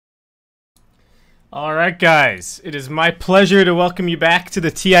Alright guys, it is my pleasure to welcome you back to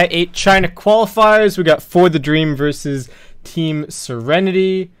the TI8 China Qualifiers. We got For the Dream versus Team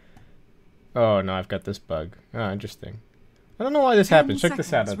Serenity. Oh no, I've got this bug. Oh, interesting. I don't know why this happens. Check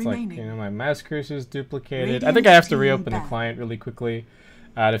this out. It's like, my mouse cursor is duplicated. I think I have to reopen the client really quickly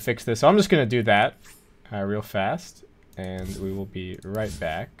to fix this. So I'm just going to do that real fast. And we will be right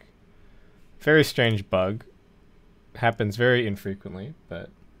back. Very strange bug. Happens very infrequently, but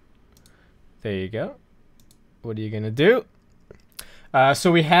there you go. What are you going to do?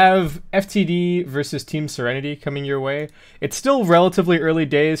 So we have FTD versus Team Serenity coming your way. It's still relatively early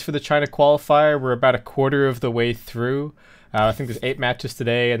days for the China qualifier. We're about a quarter of the way through. I think there's 8 matches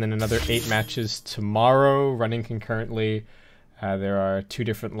today and then another 8 matches tomorrow running concurrently. There are 2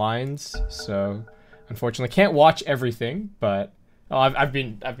 different lines, so unfortunately can't watch everything, but I've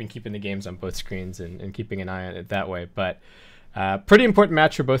been keeping the games on both screens and keeping an eye on it that way. But pretty important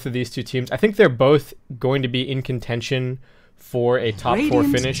match for both of these 2 teams. I think they're both going to be in contention for a top 4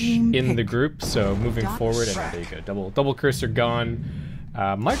 finish in the group. So moving forward, and there you go, double cursor gone.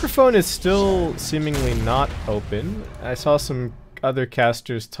 Microphone is still seemingly not open. I saw some other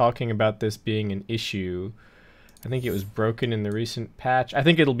casters talking about this being an issue. I think it was broken in the recent patch. I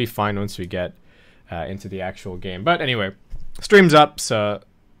think it'll be fine once we get into the actual game. But anyway, stream's up, so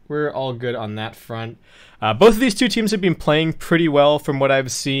we're all good on that front. Both of these 2 teams have been playing pretty well from what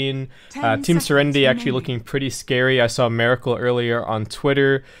I've seen. Team Serenity actually looking pretty scary. I saw Miracle earlier on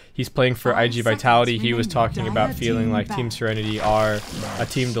Twitter. He's playing for IG Vitality. He was talking about feeling like Team Serenity are a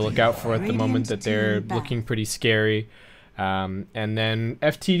team to look out for at the moment, that they're looking pretty scary. And then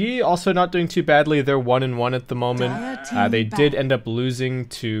FTD also not doing too badly. They're 1-1 at the moment. They did end up losing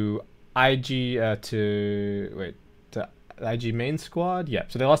to IG IG main squad? Yeah,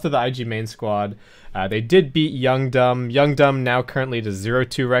 so they lost to the IG main squad. They did beat Young Dumb. Young Dumb now currently at a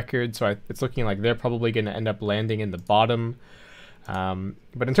 0-2 record, so it's looking like they're probably going to end up landing in the bottom.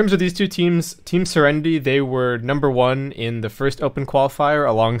 But in terms of these 2 teams, Team Serenity, they were #1 in the first open qualifier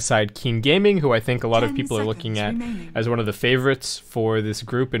alongside Keen Gaming, who I think a lot of people are looking at as one of the favorites for this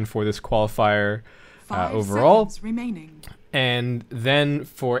group and for this qualifier overall. And then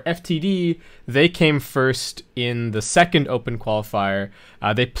for FTD, they came first in the second open qualifier.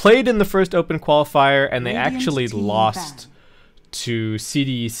 They played in the first open qualifier, and they actually lost to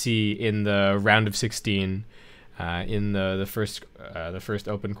CDEC in the round of 16 in the first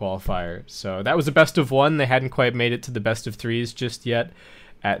open qualifier. So that was a best of 1. They hadn't quite made it to the best of 3s just yet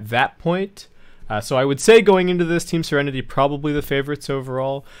at that point. So I would say going into this, Team Serenity probably the favorites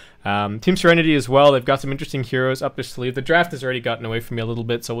overall. Team Serenity as well, they've got some interesting heroes up their sleeve. The draft has already gotten away from me a little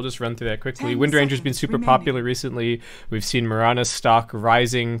bit, so we'll just run through that quickly. Wind Ranger's been super popular recently. We've seen Mirana's stock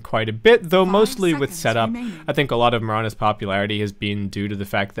rising quite a bit, though mostly with setup. I think a lot of Mirana's popularity has been due to the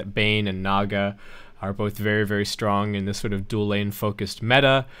fact that Bane and Naga are both very, very strong in this sort of dual lane focused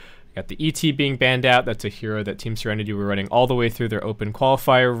meta. Got the ET being banned out. That's a hero that Team Serenity were running all the way through their open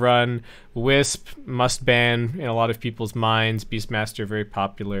qualifier run. Wisp, must ban in a lot of people's minds. Beastmaster, very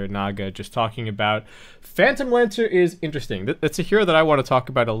popular. Naga, just talking about. Phantom Lancer is interesting. That's a hero that I want to talk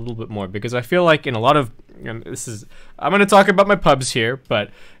about a little bit more, because I feel like in a lot of... I'm going to talk about my pubs here, but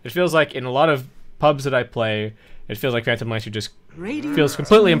it feels like in a lot of pubs that I play, it feels like Phantom Lancer just feels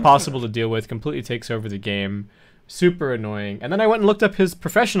completely impossible to deal with, completely takes over the game. Super annoying. And then I went and looked up his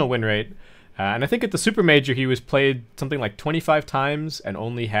professional win rate, and I think at the Super Major he was played something like 25 times and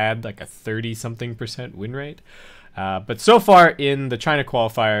only had like a 30-something% win rate. But so far in the China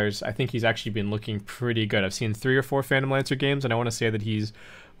qualifiers, I think he's actually been looking pretty good. I've seen 3 or 4 Phantom Lancer games, and I want to say that he's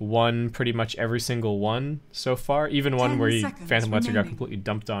won pretty much every single one so far, even one where Phantom Lancer got completely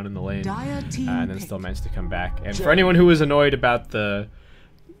dumped on in the lane and then still managed to come back. And for anyone who was annoyed about the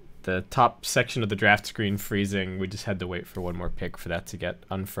top section of the draft screen freezing, we just had to wait for one more pick for that to get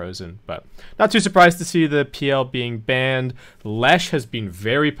unfrozen. But not too surprised to see the PL being banned. Lesh has been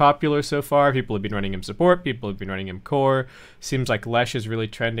very popular so far. People have been running him support. People have been running him core. Seems like Lesh is really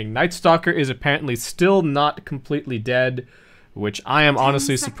trending. Night Stalker is apparently still not completely dead, which I am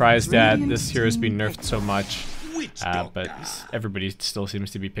honestly surprised at. This hero has been nerfed so much, but everybody still seems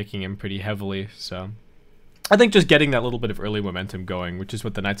to be picking him pretty heavily, so... I think just getting that little bit of early momentum going, which is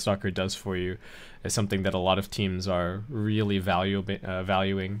what the Night Stalker does for you, is something that a lot of teams are really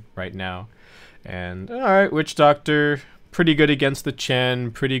valuing right now. And, alright, Witch Doctor, pretty good against the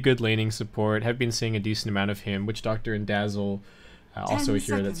Chen, pretty good laning support. Have been seeing a decent amount of him. Witch Doctor and Dazzle, also a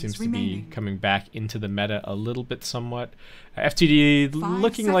hero that seems to be coming back into the meta a little bit somewhat. FTD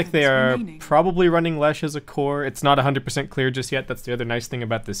looking like they are probably running Lesh as a core. It's not 100% clear just yet. That's the other nice thing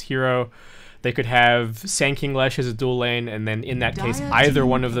about this hero. They could have Sand King Lesh as a dual lane, and then in that case, either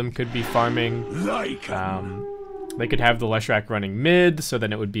one of them could be farming. They could have the Leshrac running mid, so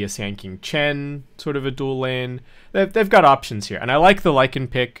then it would be a Sand King Chen, sort of a dual lane. They've got options here, and I like the Lycan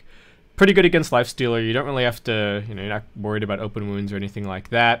pick. Pretty good against Lifestealer. You don't really have to, you know, you're not worried about open wounds or anything like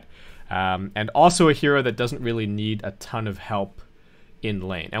that. And also a hero that doesn't really need a ton of help in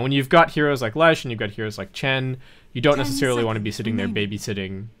lane. And when you've got heroes like Lesh and you've got heroes like Chen, you don't necessarily want to be sitting there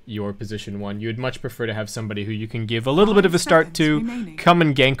babysitting your position 1. You would much prefer to have somebody who you can give a little bit of a start to, come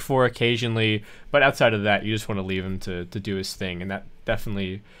and gank for occasionally, but outside of that, you just want to leave him to do his thing, and that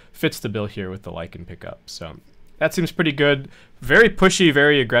definitely fits the bill here with the Lycan pickup. So that seems pretty good. Very pushy,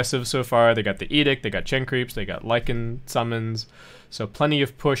 very aggressive so far. They got the Edict, they got Chen creeps, they got Lycan summons, so plenty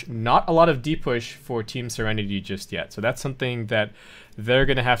of push. Not a lot of D-push for Team Serenity just yet, so that's something that they're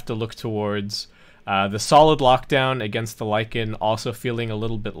going to have to look towards. The solid lockdown against the Lycan also feeling a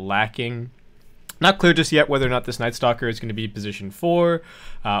little bit lacking. Not clear just yet whether or not this Night Stalker is going to be position 4,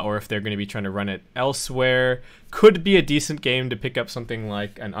 or if they're going to be trying to run it elsewhere. Could be a decent game to pick up something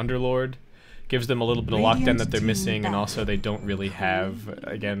like an Underlord. Gives them a little bit of lockdown that they're missing, and also they don't really have,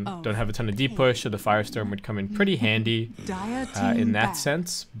 again, don't have a ton of deep push, so the Firestorm would come in pretty handy in that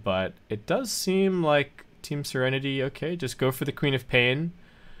sense. But it does seem like Team Serenity, okay, just go for the Queen of Pain.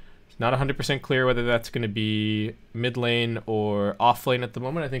 Not 100% clear whether that's going to be mid lane or off lane at the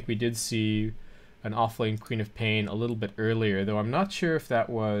moment. I think we did see an off lane Queen of Pain a little bit earlier, though I'm not sure if that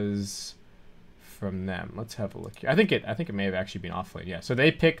was from them. Let's have a look here. I think it may have actually been off lane. Yeah, so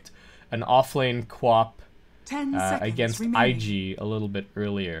they picked an off lane Quap against IG a little bit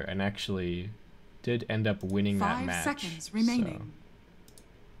earlier, and actually did end up winning that match. 5 seconds remaining.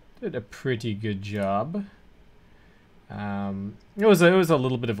 So did a pretty good job. It was a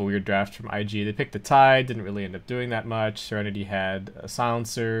little bit of a weird draft from IG. They picked a Tide, didn't really end up doing that much. Serenity had a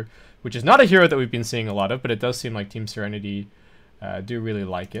Silencer, which is not a hero that we've been seeing a lot of, but it does seem like Team Serenity do really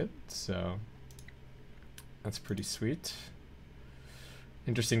like it, so that's pretty sweet.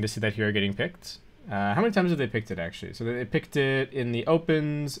 Interesting to see that hero getting picked. How many times have they picked it, actually? So they picked it in the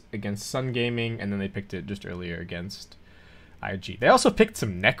Opens against Sun Gaming, and then they picked it just earlier against IG. They also picked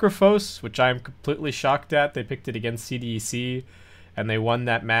some Necrophos, which I'm completely shocked at. They picked it against CDEC, and they won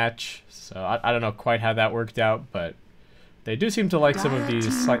that match. So I don't know quite how that worked out, but they do seem to like some of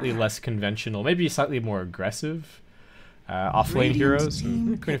these slightly less conventional, maybe slightly more aggressive off-lane heroes.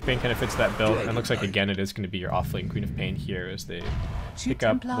 Queen of Pain kind of fits that bill, and looks like, again, it is going to be your off-lane Queen of Pain here as they pick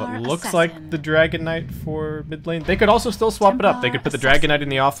up what looks like the Dragon Knight for mid lane. They could also still swap it up. They could put the Dragon Knight in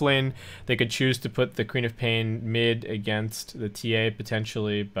the off lane. They could choose to put the Queen of Pain mid against the TA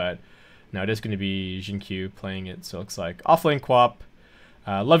potentially, but no, it is going to be Jinkyu playing it, so it looks like off lane Quap.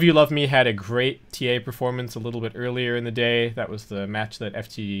 Love You Love Me had a great TA performance a little bit earlier in the day. That was the match that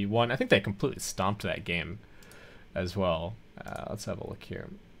FTD won. I think they completely stomped that game as well. Let's have a look here.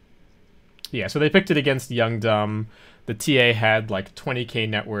 Yeah, so they picked it against Young Dumb. The TA had like 20k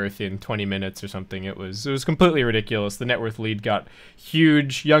net worth in 20 minutes or something. It was completely ridiculous. The net worth lead got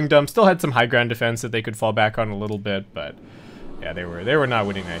huge. Young Dumb still had some high ground defense that they could fall back on a little bit, but yeah, they were not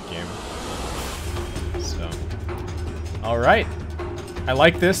winning that game. So, all right. I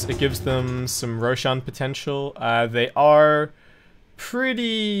like this. It gives them some Roshan potential. They are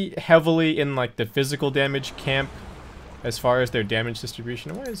pretty heavily in like the physical damage camp as far as their damage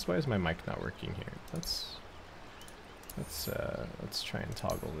distribution. Why is my mic not working here? Let's try and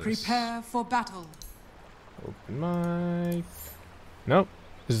toggle this. Prepare for battle. Open mic. Nope.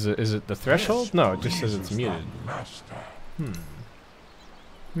 Is it the threshold? No, it just says it's muted. That's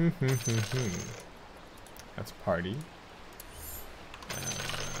party.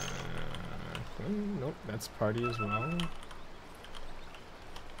 Nope, that's party as well.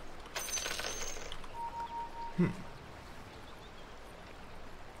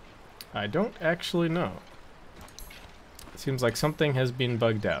 I don't actually know. It seems like something has been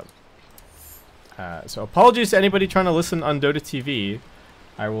bugged out. So apologies to anybody trying to listen on Dota TV.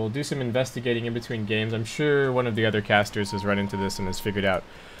 I will do some investigating in between games. I'm sure one of the other casters has run into this and has figured out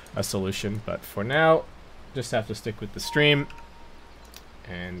a solution. But for now, just have to stick with the stream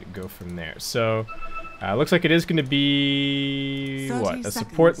and go from there. So looks like it is going to be what, a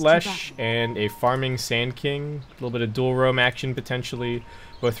support Lesh and a farming Sand King. A little bit of dual roam action potentially.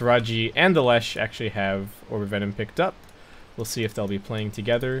 Both Raji and the Lesh actually have Orb of Venom picked up. We'll see if they'll be playing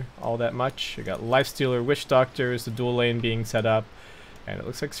together all that much. We got Lifestealer, Witch Doctor is the dual lane being set up, and it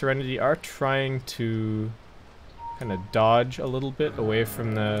looks like Serenity are trying to kind of dodge a little bit away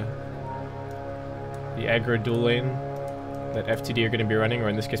from the aggro dual lane that FTD are going to be running, or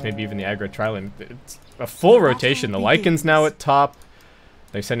in this case maybe even the aggro tri-lane. It's a full rotation. The Lycan's now at top.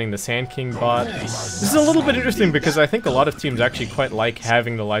 They're sending the Sand King bot. This is a little bit interesting because I think a lot of teams actually quite like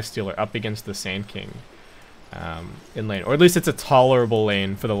having the Lifestealer up against the Sand King in lane. Or at least it's a tolerable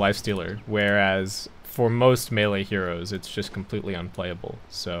lane for the Lifestealer, whereas for most melee heroes it's just completely unplayable.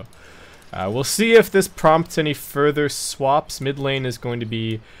 So we'll see if this prompts any further swaps. Mid lane is going to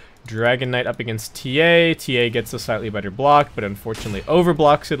be Dragon Knight up against TA. TA gets a slightly better block, but unfortunately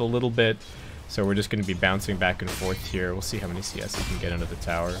overblocks it a little bit. So we're just going to be bouncing back and forth here. We'll see how many CS he can get under the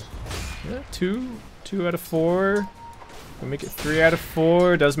tower. Yeah, 2 out of 4. We'll make it 3 out of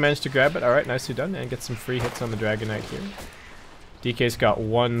 4. Does manage to grab it. Alright, nicely done. And get some free hits on the Dragon Knight here. DK's got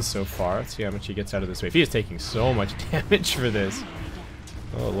 1 so far. Let's see how much he gets out of this wave. He is taking so much damage for this.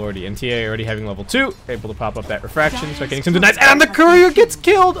 Oh lordy, NTA already having level 2, able to pop up that refraction, start getting some denies, and the courier gets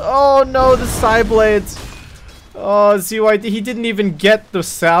killed! Oh no, the side blades! Oh, ZYD, he didn't even get the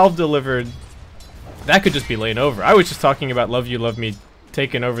salve delivered. That could just be lane over. I was just talking about Love You Love Me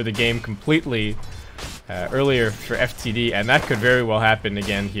taking over the game completely earlier for FTD, and that could very well happen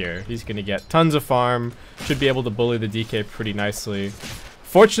again here. He's gonna get tons of farm, should be able to bully the DK pretty nicely.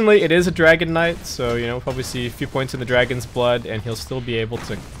 Fortunately, it is a Dragon Knight, so, you know, we'll probably see a few points in the Dragon's blood, and he'll still be able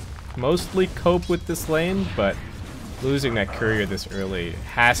to mostly cope with this lane, but losing that courier this early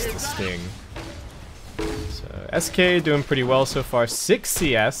has to sting. So, SK doing pretty well so far. 6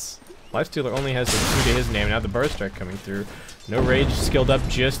 CS. Lifestealer only has the 2 to his name. Now the burst start coming through. No rage skilled up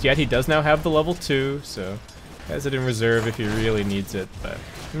just yet. He does now have the level 2, so has it in reserve if he really needs it, but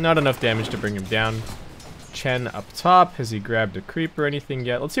not enough damage to bring him down. Chen up top. Has he grabbed a creep or anything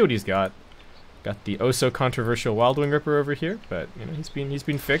yet? Let's see what he's got. Got the oh so controversial Wildwing Ripper over here, but you know he's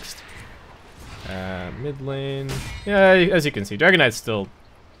been fixed. Mid lane, yeah, as you can see, Dragon Knight's still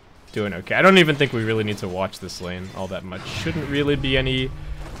doing okay. I don't even think we really need to watch this lane all that much. Shouldn't really be any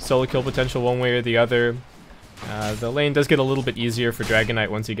solo kill potential one way or the other. The lane does get a little bit easier for Dragon Knight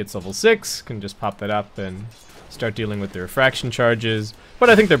once he gets level 6. Can just pop that up and start dealing with the refraction charges, but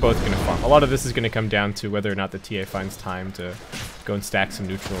I think they're both going to farm. A lot of this is going to come down to whether or not the TA finds time to go and stack some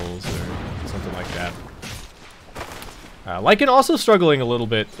neutrals or something like that. Lycan also struggling a little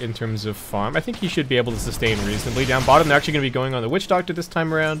bit in terms of farm. I think he should be able to sustain reasonably. Down bottom, they're actually going to be going on the Witch Doctor this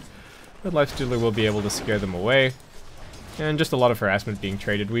time around, but Lifestealer will be able to scare them away. And just a lot of harassment being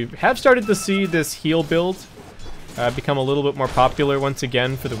traded. We have started to see this heal build become a little bit more popular once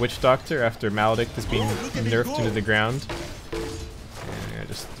again for the Witch Doctor after Maledict has been nerfed into the ground. And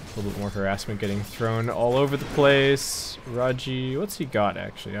just a little bit more harassment getting thrown all over the place. Raji, what's he got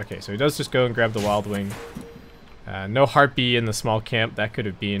actually? Okay, so he does just go and grab the Wild Wing. No Harpy in the small camp. That could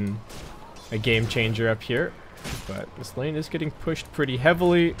have been a game changer up here. But this lane is getting pushed pretty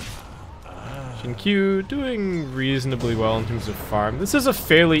heavily. Q doing reasonably well in terms of farm. This is a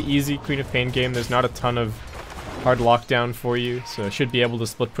fairly easy Queen of Pain game. There's not a ton of hard lockdown for you, so should be able to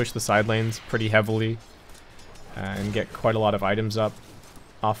split push the side lanes pretty heavily and get quite a lot of items up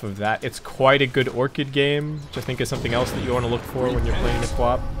off of that. It's quite a good Orchid game, which I think is something else that you want to look for when you're playing a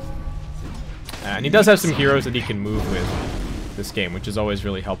co-op. And he does have some heroes that he can move with this game, which is always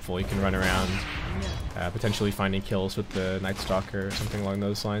really helpful. He can run around, potentially finding kills with the Night Stalker or something along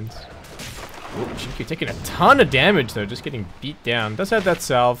those lines. Ooh, Shinkyu taking a ton of damage though, just getting beat down. Does have that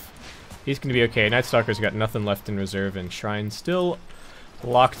salve. He's going to be okay. Night Stalker's got nothing left in reserve, and Shrine still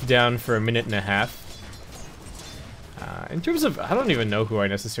locked down for 1.5 minutes. In terms of, I don't even know who I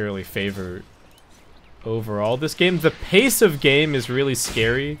necessarily favor overall this game. The pace of game is really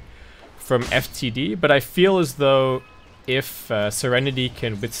scary from FTD, but I feel as though if Serenity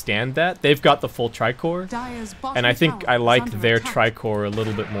can withstand that, they've got the full Tricore, and I think I like their Tricore a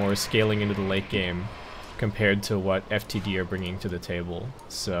little bit more scaling into the late game compared to what FTD are bringing to the table.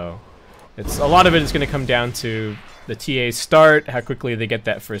 So it's a lot of it is going to come down to the TA start, how quickly they get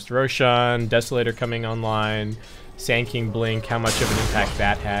that first Roshan, Desolator coming online, Sand King Blink, how much of an impact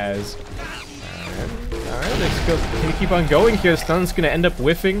that has. Alright, let's go. Can we keep on going here? Stun's going to end up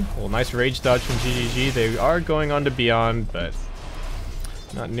whiffing. Well, nice rage dodge from GGG. They are going on to Beyond, but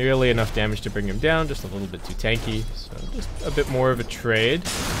not nearly enough damage to bring him down. Just a little bit too tanky. So just a bit more of a trade.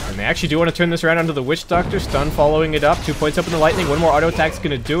 And they actually do want to turn this around onto the Witch Doctor. Stun following it up. 2 points up in the lightning. One more auto attack's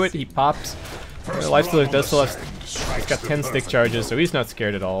going to do it. He pops. Lifestealer does still have... He's got 10 stick charges, so he's not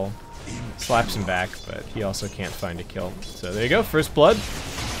scared at all. Slaps him back, but he also can't find a kill. So there you go. First blood.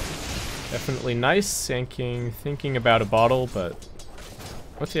 Definitely nice. Sand King thinking about a bottle, but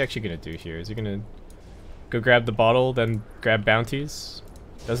what's he actually going to do here? Is he going to go grab the bottle, then grab bounties?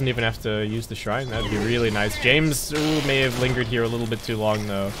 Doesn't even have to use the shrine. That'd be really nice. James may have lingered here a little bit too long,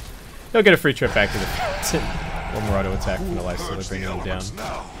 though. He'll get a free trip back to the fountain. One more auto attack from the Lifestealer bringing him down.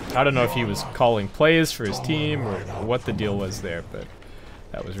 I don't know if he was calling plays for his team or what the deal was there, but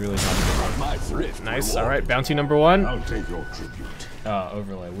That was really not good. Nice. All right, bounty number 1. I'll take your tribute.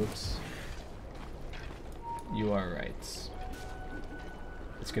 Overlay. Whoops. You are right.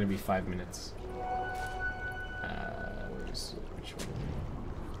 It's gonna be 5 minutes. Which one?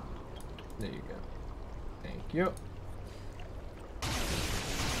 There you go. Thank you.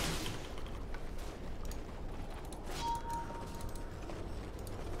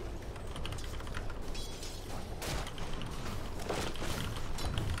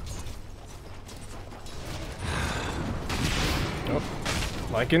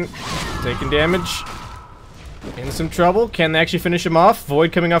 Lycan taking damage. In some trouble. Can they actually finish him off?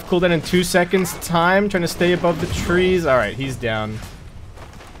 Void coming off cooldown in 2 seconds time. Trying to stay above the trees. Alright, he's down.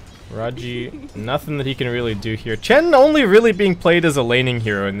 Raji, nothing that he can really do here. Chen only really being played as a laning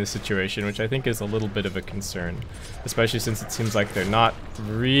hero in this situation, which I think is a little bit of a concern. Especially since it seems like they're not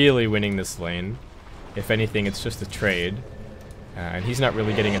really winning this lane. If anything, it's just a trade. And he's not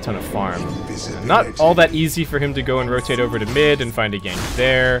really getting a ton of farm. Not all that easy for him to go and rotate over to mid and find a gank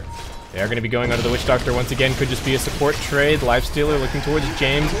there. They are going to be going onto the Witch Doctor once again. Could just be a support trade. Lifestealer looking towards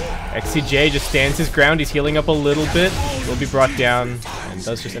James. XCJ just stands his ground. He's healing up a little bit. Will be brought down. And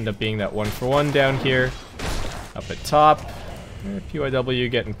does just end up being that 1-for-1 down here. Up at top. PYW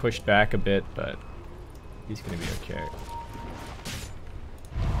getting pushed back a bit, but he's going to be okay.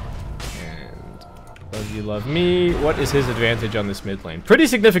 And Love You Love Me. What is his advantage on this mid lane? Pretty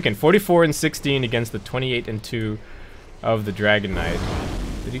significant. 44 and 16 against the 28 and 2 of the Dragon Knight.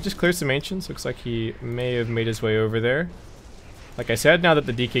 Did he just clear some Ancients? Looks like he may have made his way over there. Like I said, now that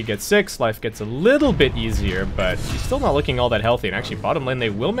the DK gets 6, life gets a little bit easier, but he's still not looking all that healthy. And actually, bottom lane,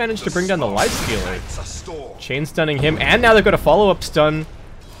 they will manage to bring down the Lifestealer. Chain stunning him, and now they've got a follow-up stun.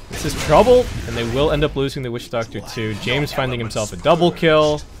 This is trouble, and they will end up losing the Witch Doctor too. James finding himself a double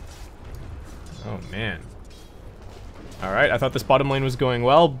kill. Oh, man. Alright, I thought this bottom lane was going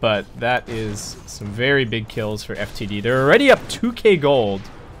well, but that is some very big kills for FTD. They're already up 2k gold.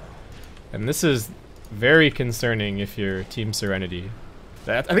 And this is very concerning if you're Team Serenity.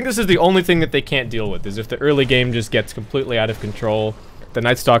 I think this is the only thing that they can't deal with, is if the early game just gets completely out of control. The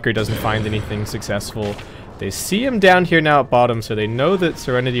Night Stalker doesn't find anything successful. They see him down here now at bottom, so they know that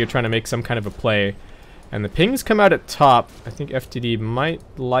Serenity are trying to make some kind of a play. And the pings come out at top. I think FTD might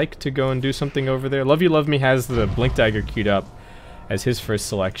like to go and do something over there. Love You Love Me has the Blink Dagger queued up as his first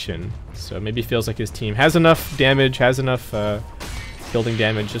selection. So maybe feels like his team has enough damage, has enough building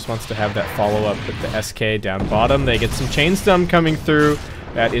damage, just wants to have that follow-up with the SK down bottom. They get some Chain Stun coming through.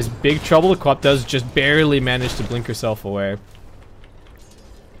 That is big trouble. The Quap does just barely manage to blink herself away.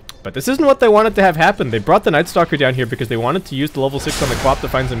 But this isn't what they wanted to have happen. They brought the Night Stalker down here because they wanted to use the level 6 on the Quap to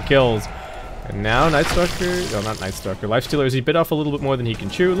find some kills. And now Night Stalker, no, not Night Stalker, Lifestealer, as he bit off a little bit more than he can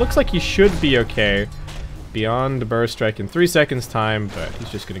chew. Looks like he should be okay beyond the Burst Strike in 3 seconds time, but he's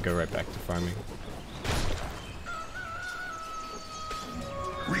just going to go right back to farming.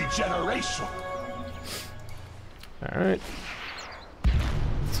 Regeneration. Alright.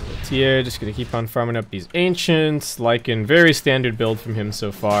 So Tier just going to keep on farming up these Ancients. Lycan, very standard build from him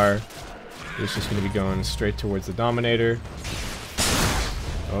so far. He's just going to be going straight towards the Dominator.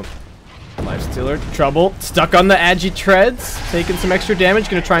 Oh. Lifestealer, trouble. Stuck on the Agi Treads. Taking some extra damage.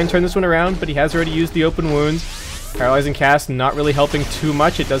 Gonna try and turn this one around, but he has already used the open wounds. Paralyzing cast not really helping too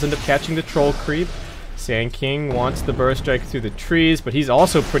much. It does end up catching the troll creep. Sand King wants the burst strike through the trees, but he's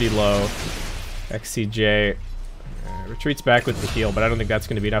also pretty low. XCJ retreats back with the heal, but I don't think that's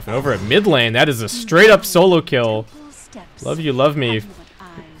gonna be enough. And over at mid lane, that is a straight up solo kill. Love You Love Me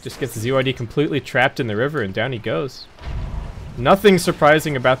just gets ZYD completely trapped in the river, and down he goes. Nothing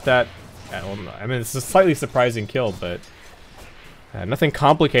surprising about that. I mean, it's a slightly surprising kill, but nothing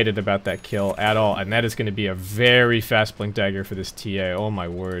complicated about that kill at all. And that is going to be a very fast Blink Dagger for this TA. Oh my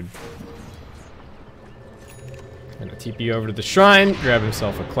word. And a TP over to the shrine, grab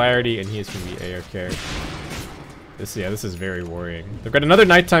himself a Clarity, and he is going to be A-OK. This is very worrying. They've got another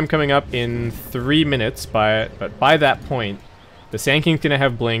nighttime coming up in 3 minutes, but by that point, the Sand King's going to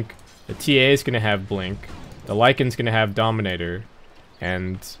have Blink, the TA is going to have Blink, the Lycan's going to have Dominator,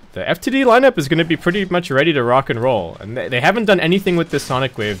 and the FTD lineup is going to be pretty much ready to rock and roll. And they haven't done anything with this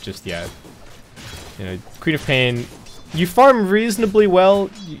Sonic Wave just yet. You know, Queen of Pain, you farm reasonably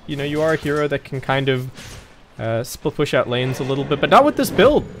well. You know, you are a hero that can kind of split push out lanes a little bit, but not with this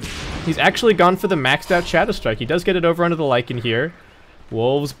build. He's actually gone for the maxed out Shadow Strike. He does get it over onto the Lycan here.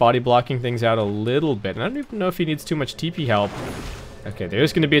 Wolves body blocking things out a little bit. And I don't even know if he needs too much TP help. Okay,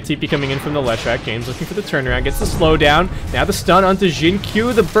 there's going to be a TP coming in from the Leshrac. James looking for the turnaround, gets the slowdown. Now the stun onto Jin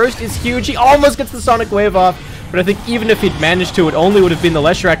Q. The burst is huge. He almost gets the Sonic Wave off. But I think even if he'd managed to, it only would have been the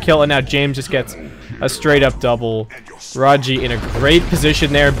Leshrac kill. And now James just gets a straight up double. Raji in a great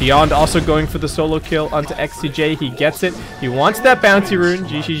position there. Beyond also going for the solo kill onto XCJ. He gets it. He wants that bounty rune.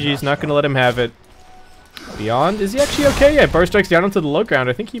 GGG's not going to let him have it. Beyond, is he actually okay? Yeah, burst strikes down onto the low ground.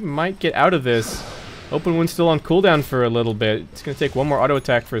 I think he might get out of this. Open wound still on cooldown for a little bit. It's going to take one more auto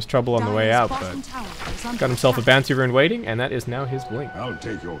attack for his trouble on the way out, but got himself a bounty rune waiting, and that is now his blink. I'll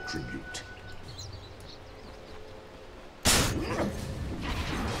take your tribute.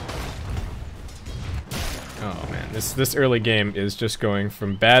 Oh man, this early game is just going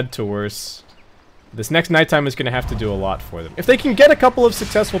from bad to worse. This next nighttime is going to have to do a lot for them. If they can get a couple of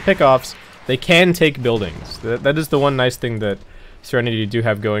successful pickoffs, they can take buildings. That is the one nice thing that Serenity do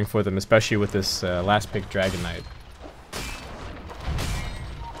have going for them, especially with this last pick Dragon Knight.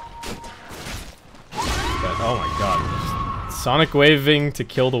 But, oh my god. Sonic waving to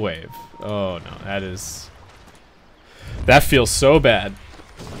kill the wave. Oh no, that feels so bad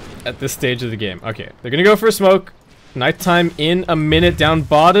at this stage of the game. Okay, they're gonna go for a smoke. Nighttime in a minute down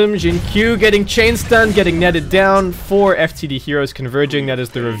bottom. Jin Q getting chain stunned, getting netted down. 4 FTD heroes converging. That is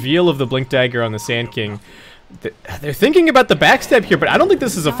the reveal of the Blink Dagger on the Sand King. They're thinking about the backstep here, but I don't think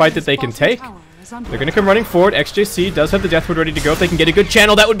this is a fight that they can take. They're going to come running forward. XJC does have the Deathward ready to go. If they can get a good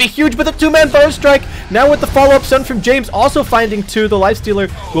channel, that would be huge, but the 2-man burst strike. Now with the follow-up stun from James, also finding 2. The Lifestealer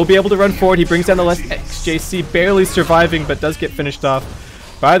will be able to run forward. He brings down the last XJC, barely surviving, but does get finished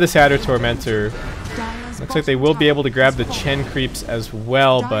off by the Satyr Tormentor. Looks like they will be able to grab the Chen creeps as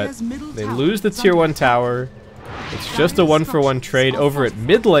well, but they lose the tier 1 tower. It's just a 1-for-1 trade. Over at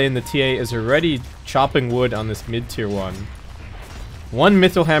mid lane, the TA is already chopping wood on this mid tier 1. 1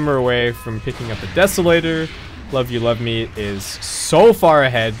 Mythal Hammer away from picking up a Desolator. Love You Love Me is so far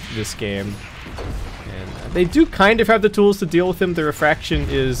ahead this game. And they do kind of have the tools to deal with him. The refraction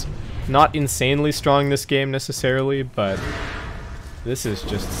is not insanely strong this game necessarily, but this is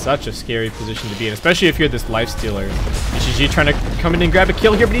just such a scary position to be in, especially if you're this Lifestealer. Ishiji trying to come in and grab a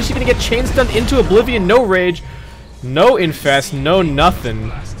kill here, but he's going to get chain stunned into Oblivion. No Rage, no Infest, no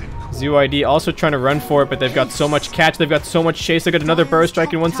nothing. ZYD also trying to run for it, but they've got so much catch, they've got so much chase. They got another burst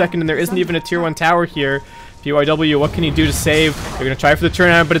strike in 1 second, and there isn't even a tier 1 tower here. PYW, what can he do to save? They're going to try for the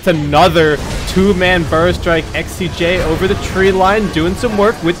turnaround, but it's another 2-man burst strike. XCJ over the tree line, doing some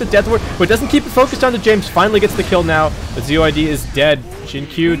work with the Deathward, but doesn't keep it focused on the James. Finally gets the kill now, but ZYD is dead. Jin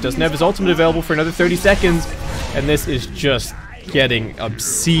Q doesn't have his ultimate available for another 30 seconds, and this is just getting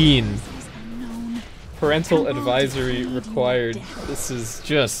obscene. Parental advisory required. This is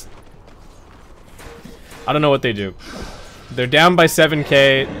just... I don't know what they do. They're down by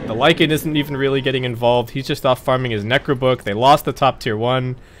 7k. The Lycan isn't even really getting involved. He's just off farming his Necrobook. They lost the top tier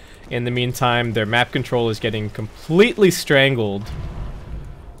 1. In the meantime, their map control is getting completely strangled.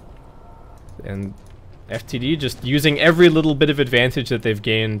 And FTD just using every little bit of advantage that they've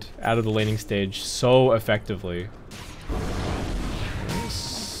gained out of the laning stage so effectively.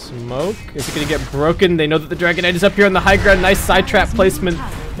 Smoke. Is it going to get broken? They know that the Dragon Knight is up here on the high ground. Nice side trap placement.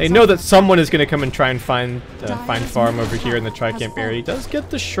 They know that someone is going to come and try and find farm over here in the Tri-Camp area. He does get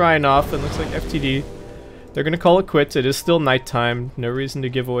the shrine off, and looks like FTD. They're going to call it quits. It is still nighttime. No reason to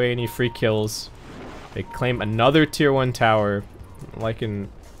give away any free kills. They claim another tier 1 tower. Looking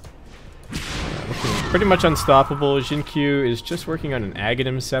pretty much unstoppable. Jin Q is just working on an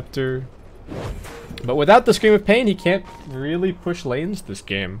Aghanim Scepter. But without the Scream of Pain, he can't really push lanes this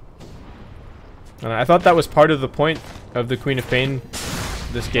game. And I thought that was part of the point of the Queen of Pain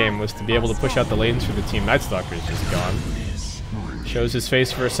this game, was to be able to push out the lanes for the team. Nightstalker is just gone. Shows his face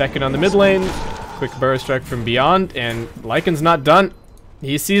for a second on the mid lane. Quick burst strike from Beyond, and Lycan's not done.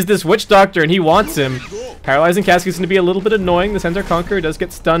 He sees this Witch Doctor and he wants him. Paralyzing Cask is going to be a little bit annoying. The Centaur Conqueror does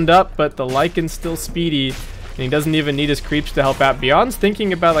get stunned up, but the Lycan's still speedy. And he doesn't even need his creeps to help out. Beyond's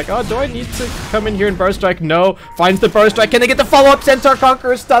thinking about like, oh, do I need to come in here and burst strike? No. Finds the burst strike. Can they get the follow-up? Centaur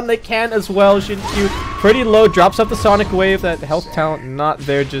Conqueror stun. They can as well. Jin Q pretty low. Drops off the Sonic Wave. That health talent not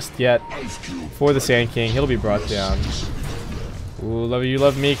there just yet for the Sand King. He'll be brought down. Ooh, Love You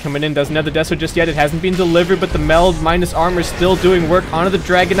Love Me coming in. Doesn't have the Deso just yet. It hasn't been delivered, but the Meld minus armor still doing work onto the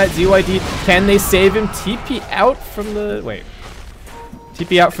Dragon Knight. ZYD, can they save him? TP out from the... Wait.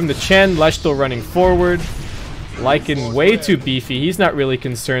 TP out from the Chen. Leshthal running forward. Lycan way too beefy. He's not really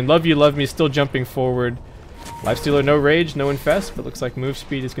concerned. Love You Love Me still jumping forward. Lifestealer, no Rage, no Infest, but looks like move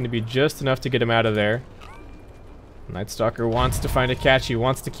speed is going to be just enough to get him out of there. Nightstalker wants to find a catch. He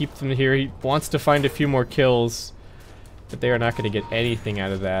wants to keep them here. He wants to find a few more kills. But they are not going to get anything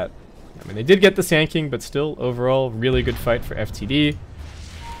out of that. I mean, they did get the Sand King, but still, overall, really good fight for FTD.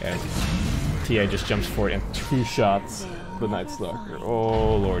 And TI just jumps forward and 2 shots the Nightstalker.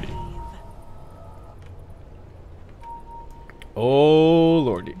 Oh, lordy. Oh, lordy.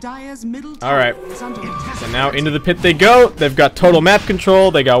 lordy. All Alright, so now into the pit they go. They've got total map control.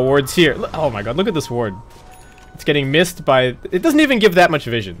 They got wards here. Oh my god, look at this ward. It's getting missed by... It doesn't even give that much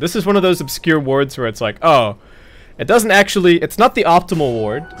vision. This is one of those obscure wards where it's like, oh, it doesn't actually... It's not the optimal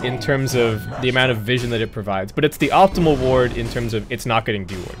ward in terms of the amount of vision that it provides, but it's the optimal ward in terms of it's not getting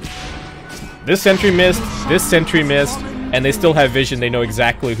dewarded. This sentry missed, and they still have vision. They know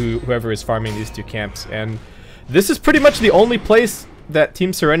exactly whoever is farming these two camps, and this is pretty much the only place that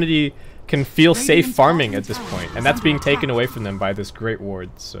Team Serenity can feel safe farming at this point, and that's being taken away from them by this great ward.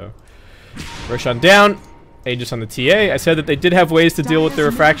 So Roshan down, Aegis on the TA. I said that they did have ways to deal with the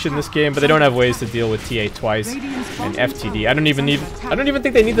refraction this game, but they don't have ways to deal with TA twice and FTD. I don't even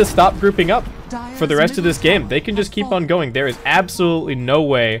think they need to stop grouping up for the rest of this game. They can just keep on going. There is absolutely no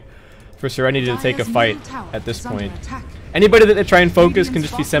way for Serenity to take a fight at this point. Anybody that they try and focus can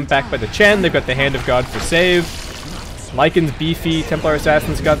just be sent back by the Chen. They've got the Hand of God for save. Lycan's beefy. Templar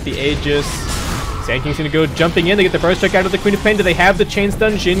Assassin's got the Aegis. Sand King's gonna go jumping in. They get the burst strike out of the Queen of Pain. Do they have the chain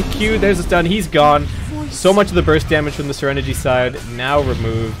stun? Jin Q, there's a stun. He's gone. So much of the burst damage from the Serenity side now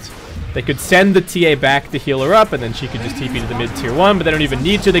removed. They could send the TA back to heal her up, and then she could just TP to the mid tier 1, but they don't even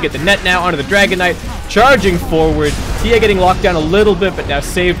need to. They get the net now onto the Dragon Knight, charging forward. TA getting locked down a little bit, but now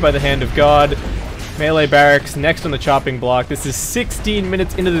saved by the Hand of God. Melee Barracks next on the chopping block. This is 16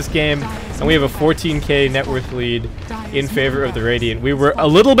 minutes into this game, and we have a 14k net worth lead in favor of the Radiant. We were a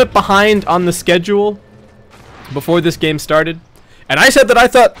little bit behind on the schedule before this game started, and I said that I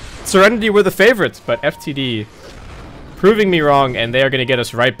thought Serenity were the favorites, but FTD proving me wrong, and they are going to get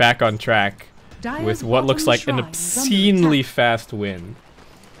us right back on track with what looks like an obscenely fast win.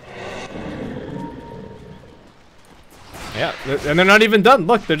 Yeah, and they're not even done.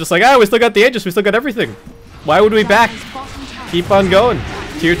 Look, they're just like, ah, we still got the Aegis, we still got everything. Why would we back? Keep on going.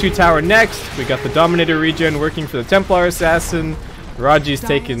 Tier 2 tower next. We got the Dominator regen working for the Templar Assassin. Raji's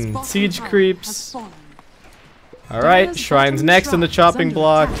taking siege creeps. Alright, Shrine's next on the chopping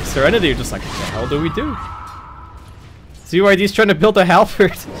block. Serenity are just like, what the hell do we do? ZYD's trying to build a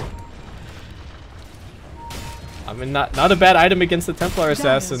halberd. I mean, not a bad item against the Templar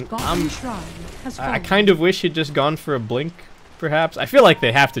Assassin. I kind of wish he'd just gone for a blink, perhaps. I feel like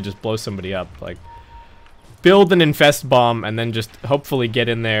they have to just blow somebody up. Like, build an infest bomb and then just hopefully get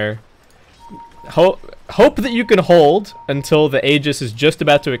in there. Hope that you can hold until the Aegis is just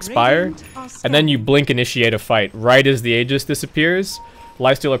about to expire, and then you blink initiate a fight right as the Aegis disappears.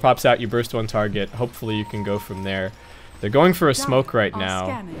 Lifestealer pops out, you burst one target. Hopefully you can go from there. They're going for a smoke right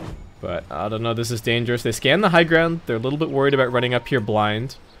now, but I don't know, this is dangerous. They scan the high ground. They're a little bit worried about running up here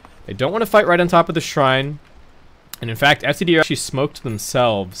blind. They don't want to fight right on top of the shrine. And in fact, FTD actually smoked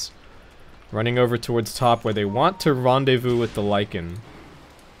themselves, running over towards top where they want to rendezvous with the Lycan.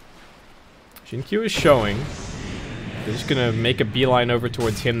 Jinkyu is showing. They're just going to make a beeline over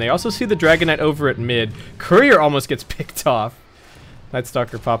towards him. They also see the Dragon Knight over at mid. Courier almost gets picked off. Night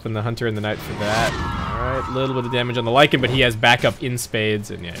Stalker popping the Hunter and the Knight for that. Alright, a little bit of damage on the Lycan, but he has backup in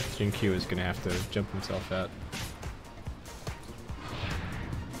spades. And yeah, Jinkyu is going to have to jump himself out.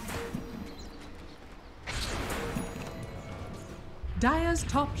 Dire's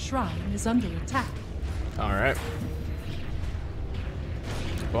top shrine is under attack. Alright.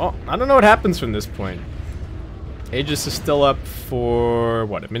 Well, I don't know what happens from this point. Aegis is still up for,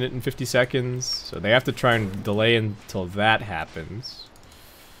 what, 1 minute and 50 seconds? So they have to try and delay until that happens.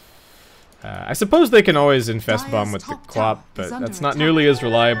 I suppose they can always infest bomb with the Quap, but that's not nearly as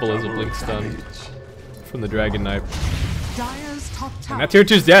reliable as a blink stun from the Dragon Knight. And that tier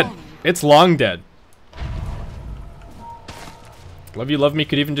 2's dead. It's long dead. Love You Love Me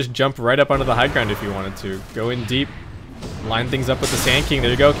could even just jump right up onto the high ground if you wanted to. Go in deep, line things up with the Sand King.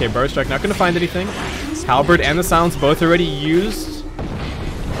 There you go. Okay, Burst Strike not going to find anything. Halberd and the Silence both already used.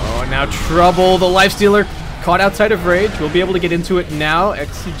 Oh, now Trouble. The Lifestealer caught outside of Rage. We'll be able to get into it now.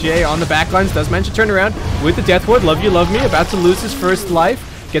 XCJ on the backlines does manage to turn around with the Death Ward. Love You Love Me about to lose his first life.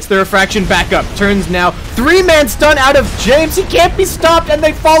 Gets the refraction back up. Turns now. 3-man stun out of James. He can't be stopped, and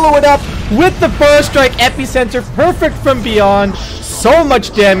they follow it up with the Burst Strike Epicenter. Perfect from beyond. So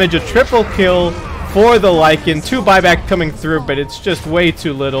much damage. A triple kill for the Lycan. 2 buyback coming through, but it's just way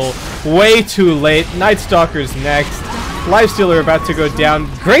too little. Way too late. Night Stalker's next. Lifestealer about to go down.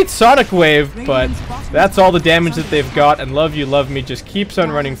 Great Sonic Wave, but that's all the damage that they've got, and Love You Love Me just keeps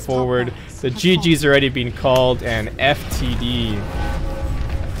on running forward. The GG's already been called, and FTD.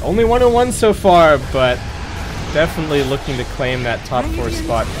 Only 1-1 so far, but definitely looking to claim that top 4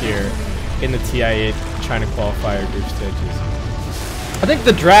 spot here in the TI8 China qualifier group stages. I think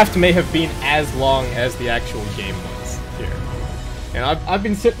the draft may have been as long as the actual game was here. And I've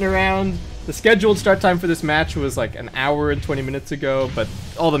been sitting around The scheduled start time for this match was like an hour and 20 minutes ago, but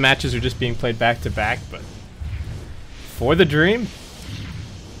all the matches are just being played back to back. But for the Dream,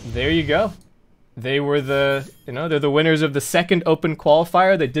 there you go. They were they're the winners of the second Open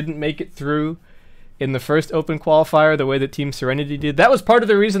Qualifier. They didn't make it through in the first Open Qualifier the way that Team Serenity did. That was part of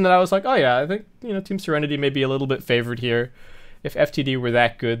the reason that I was like, oh yeah, I think, Team Serenity may be a little bit favored here. If FTD were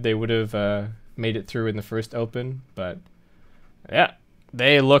that good, they would have made it through in the first Open. But yeah,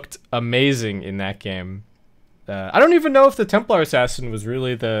 they looked amazing in that game. I don't even know if the Templar Assassin was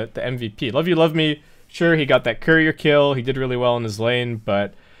really the MVP. Love You Love Me, sure, he got that courier kill. He did really well in his lane,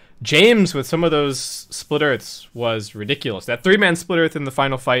 but James with some of those split earths was ridiculous. That 3-man split earth in the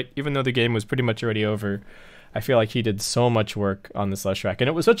final fight, even though the game was pretty much already over, I feel like he did so much work on this Leshrac. And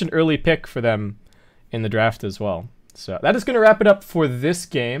it was such an early pick for them in the draft as well. So that is going to wrap it up for this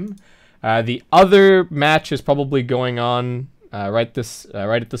game. The other match is probably going on right at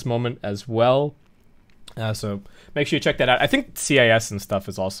this moment as well. So make sure you check that out. I think CIS and stuff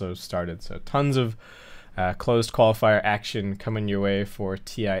has also started. So tons of closed qualifier action coming your way for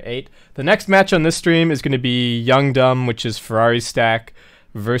TI8. The next match on this stream is going to be Young Dumb, which is Ferrari Stack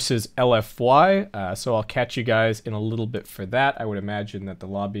versus LFY. So I'll catch you guys in a little bit for that. I would imagine that the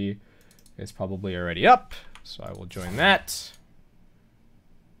lobby is probably already up, so I will join that.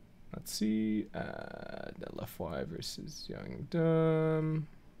 Let's see. LFY versus Young Dumb.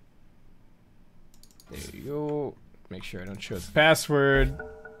 There you go. Make sure I don't show the password.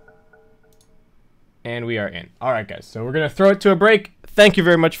 And we are in. Alright guys, so we're going to throw it to a break. Thank you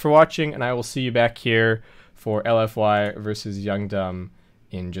very much for watching, and I will see you back here for LFY versus Young Dumb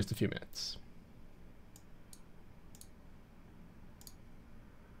in just a few minutes.